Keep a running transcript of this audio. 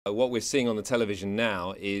What we're seeing on the television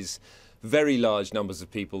now is very large numbers of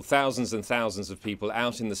people, thousands and thousands of people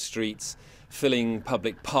out in the streets, filling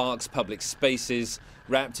public parks, public spaces,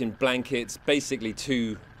 wrapped in blankets, basically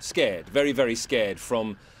too scared, very, very scared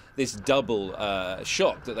from this double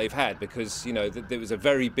shock that they've had, because, you know, there was a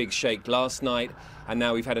very big shake last night and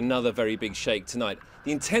now we've had another very big shake tonight.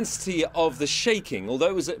 The intensity of the shaking,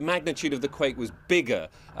 although the magnitude of the quake was bigger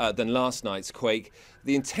than last night's quake,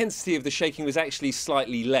 the intensity of the shaking was actually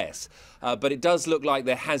slightly less. But it does look like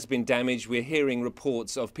there has been damage. We're hearing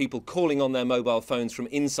reports of people calling on their mobile phones from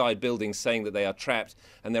inside buildings saying that they are trapped,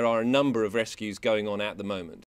 and there are a number of rescues going on at the moment.